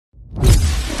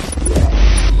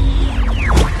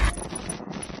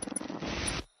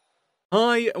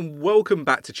Hi and welcome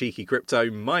back to Cheeky Crypto.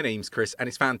 My name's Chris and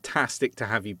it's fantastic to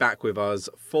have you back with us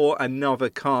for another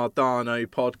Cardano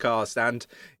podcast. And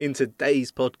in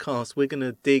today's podcast, we're going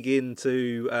to dig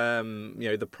into,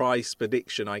 the price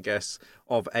prediction, I guess,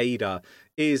 of ADA.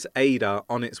 Is ADA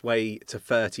on its way to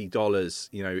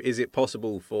 $30? Is it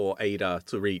possible for ADA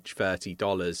to reach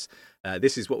 $30?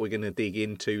 This is what we're going to dig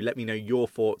into. Let me know your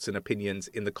thoughts and opinions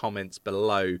in the comments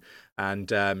below.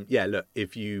 And look,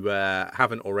 if you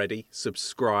haven't already,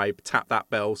 subscribe, tap that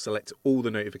bell, select all the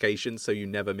notifications so you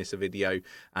never miss a video.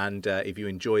 And if you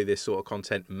enjoy this sort of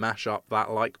content, mash up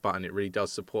that like button. It really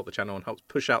does support the channel and helps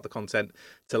push out the content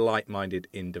to like-minded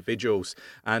individuals.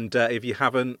 And if you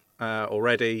haven't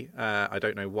already, I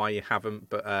don't know why you haven't,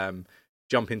 but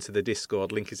jump into the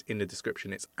Discord. Link is in the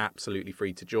description. It's absolutely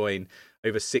free to join.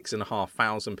 Over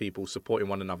 6,500 people supporting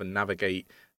one another navigate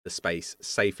the space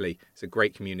safely. It's a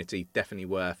great community. Definitely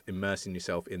worth immersing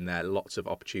yourself in there. Lots of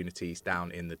opportunities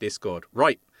down in the Discord.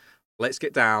 Right, let's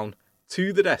get down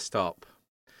to the desktop.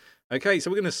 Okay,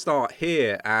 so we're going to start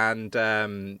here, and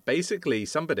basically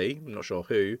somebody, I'm not sure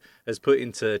who, has put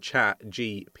into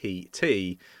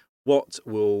ChatGPT what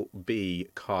will be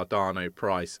Cardano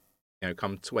price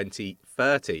come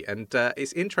 2030. And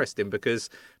it's interesting because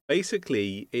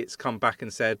basically it's come back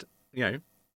and said,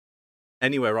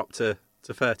 anywhere up to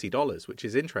 $30, which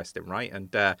is interesting, right?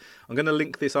 And I'm going to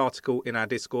link this article in our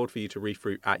Discord for you to read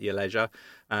through at your leisure.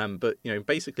 But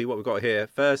basically what we've got here,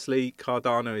 firstly,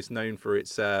 Cardano is known for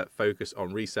its focus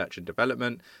on research and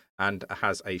development, and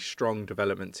has a strong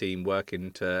development team working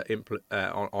to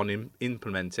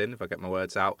implementing, if I get my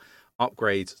words out,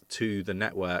 upgrades to the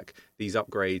network. These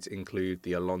upgrades include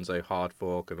the Alonzo hard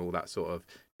fork and all that sort of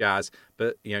jazz.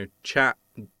 But Chat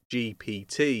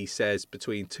GPT says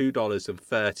between $2 and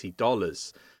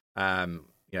 $30.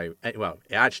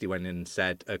 It actually went in and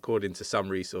said, according to some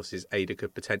resources, ADA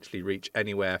could potentially reach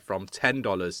anywhere from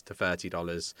 $10 to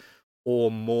 $30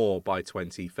 or more by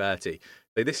 2030.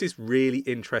 So this is really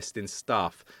interesting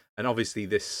stuff. And obviously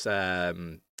this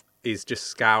is just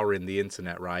scouring the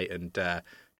internet, right? And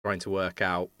trying to work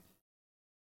out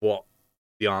what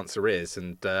the answer is.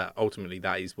 And ultimately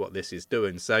that is what this is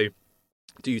doing. So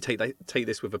do you take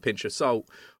this with a pinch of salt,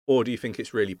 or do you think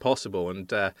it's really possible?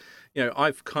 And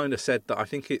I've kind of said that I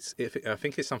think it's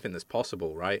something that's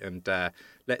possible, right? And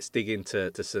let's dig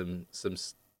into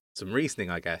some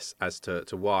reasoning, I guess, as to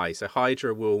why. So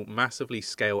Hydra will massively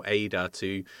scale ADA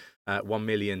to 1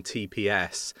 million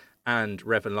TPS and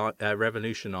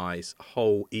revolutionize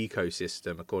whole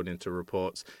ecosystem, according to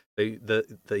reports.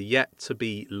 The yet to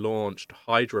be launched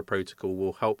Hydra protocol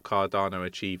will help Cardano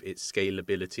achieve its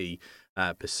scalability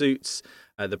pursuits.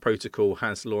 The protocol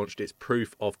has launched its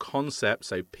proof of concept,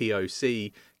 so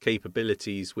POC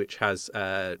capabilities, which has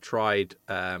tried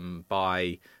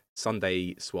by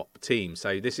Sunday Swap team.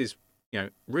 So this is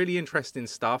really interesting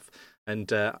stuff,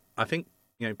 and I think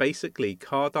basically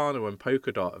Cardano and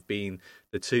Polkadot have been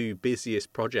the two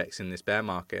busiest projects in this bear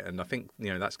market, and I think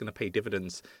that's going to pay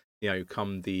dividends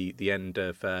come the end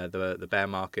of the bear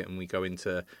market, and we go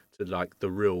into like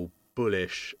the real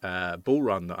bullish bull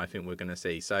run that I think we're going to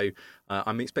see. So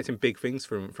I'm expecting big things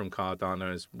from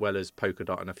Cardano as well as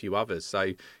Polkadot and a few others.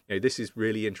 So this is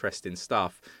really interesting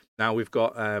stuff. Now we've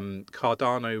got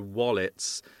Cardano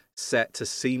wallets set to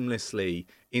seamlessly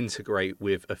integrate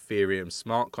with Ethereum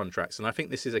smart contracts, and I think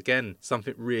this is again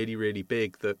something really, really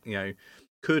big that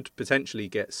could potentially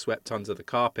get swept under the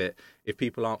carpet if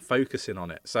people aren't focusing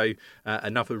on it. So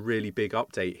another really big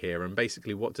update here, and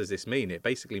basically what does this mean? It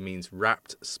basically means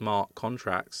wrapped smart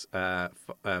contracts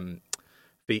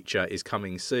feature is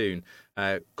coming soon.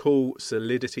 Call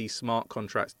Solidity smart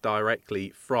contracts directly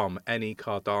from any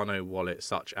Cardano wallet,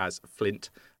 such as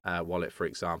Flint wallet, for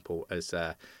example, as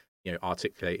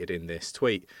articulated in this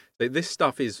tweet. So this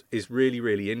stuff is really,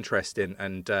 really interesting,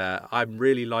 and I'm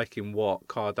really liking what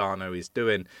Cardano is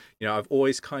doing. I've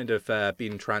always kind of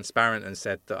been transparent and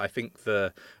said that I think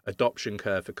the adoption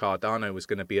curve for Cardano was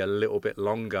going to be a little bit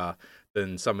longer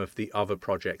than some of the other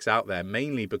projects out there,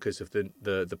 mainly because of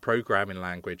the programming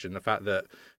language and the fact that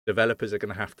developers are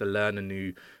going to have to learn a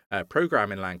new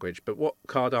programming language. But what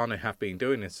Cardano have been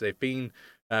doing is they've been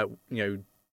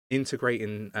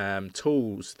integrating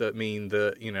tools that mean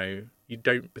that you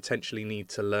don't potentially need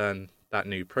to learn that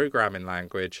new programming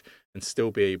language and still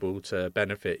be able to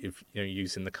benefit if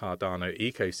using the Cardano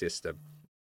ecosystem.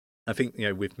 I think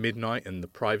with Midnight and the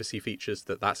privacy features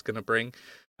that's going to bring,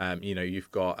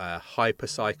 you've got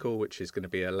Hypercycle, which is going to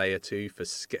be a layer 2 for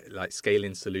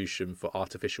scaling solution for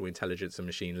artificial intelligence and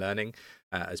machine learning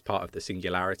as part of the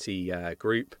Singularity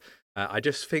group. I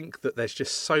just think that there's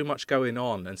just so much going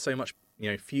on and so much,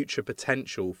 future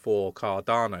potential for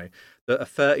Cardano, that a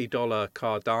 $30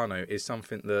 Cardano is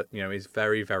something that, is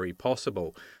very, very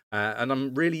possible. And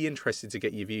I'm really interested to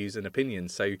get your views and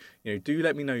opinions. So, do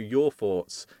let me know your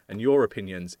thoughts and your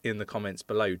opinions in the comments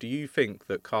below. Do you think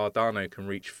that Cardano can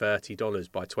reach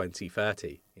 $30 by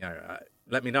 2030?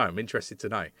 Let me know. I'm interested to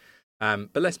know.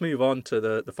 But let's move on to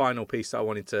the final piece that I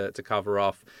wanted to cover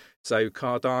off. So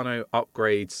Cardano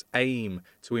upgrades aim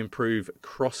to improve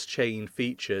cross-chain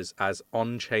features as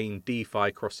on-chain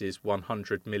DeFi crosses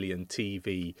 100 million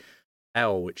TVL,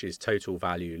 which is total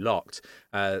value locked.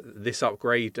 This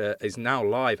upgrade is now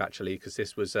live, actually, because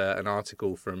this was an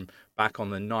article from back on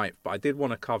the 9th. But I did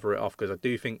want to cover it off because I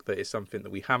do think that it's something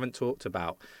that we haven't talked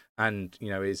about and,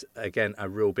 is, again, a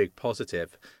real big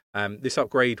positive. This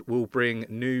upgrade will bring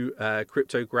new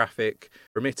cryptographic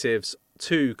primitives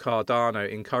to Cardano,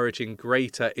 encouraging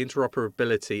greater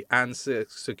interoperability and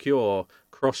secure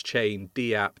cross-chain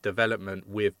DApp development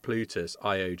with Plutus,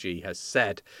 IOG has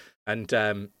said. And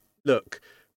look,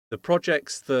 the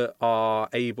projects that are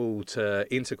able to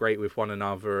integrate with one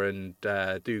another and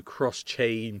do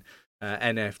cross-chain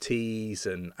NFTs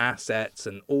and assets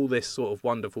and all this sort of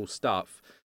wonderful stuff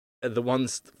are the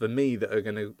ones for me that are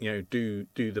going to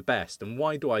do the best. And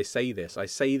why do I say this? I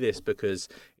say this because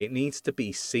it needs to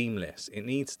be seamless. It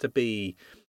needs to be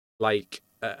like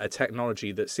a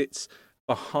technology that sits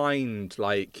behind,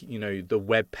 like, the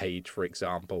web page, for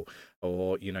example,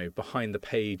 or behind the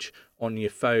page on your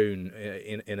phone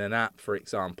in an app, for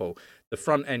example. The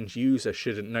front end user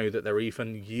shouldn't know that they're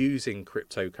even using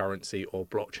cryptocurrency or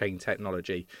blockchain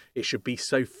technology. It should be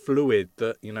so fluid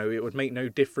that it would make no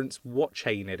difference what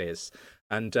chain it is.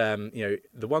 And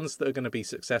the ones that are going to be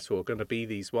successful are going to be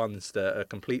these ones that are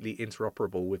completely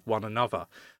interoperable with one another.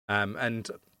 And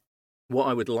what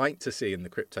I would like to see in the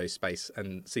crypto space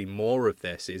and see more of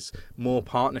this is more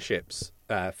partnerships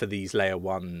for these layer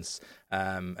ones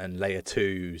and layer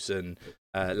twos and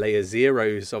layer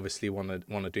zeros. Obviously, want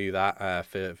to do that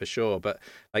for sure. But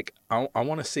like, I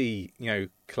want to see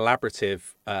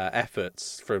collaborative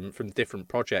efforts from different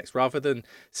projects rather than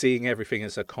seeing everything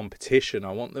as a competition.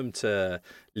 I want them to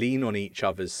lean on each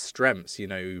other's strengths.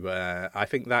 I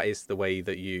think that is the way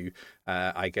that you,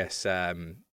 I guess.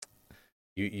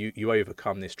 You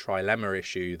overcome this trilemma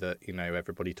issue that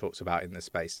everybody talks about in the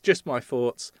space. Just my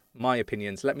thoughts, my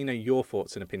opinions. Let me know your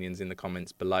thoughts and opinions in the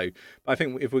comments below. But I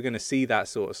think if we're going to see that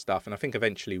sort of stuff, and I think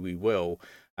eventually we will,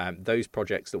 those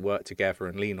projects that work together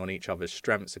and lean on each other's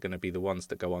strengths are going to be the ones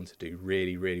that go on to do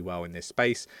really, really well in this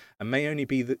space, and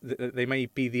they may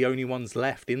be the only ones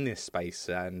left in this space.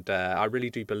 And I really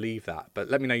do believe that. But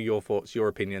let me know your thoughts, your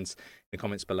opinions in the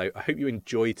comments below. I hope you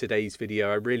enjoyed today's video.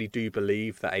 I really do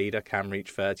believe that ADA can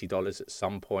reach $30 at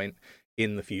some point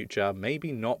in the future.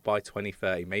 Maybe not by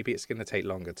 2030. Maybe it's going to take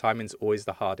longer. Timing's always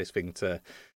the hardest thing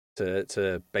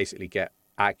to basically get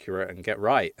accurate and get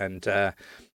right. And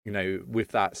with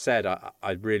that said,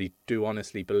 I really do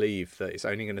honestly believe that it's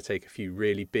only going to take a few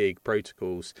really big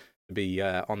protocols to be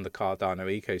on the Cardano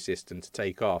ecosystem to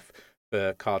take off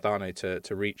for Cardano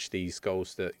to reach these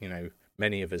goals that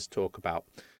many of us talk about.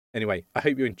 Anyway, I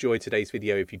hope you enjoyed today's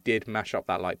video. If you did, mash up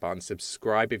that like button,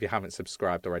 subscribe if you haven't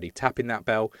subscribed already, tapping that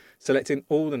bell, selecting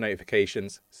all the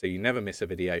notifications so you never miss a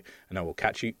video, and I will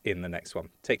catch you in the next one.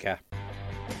 Take care.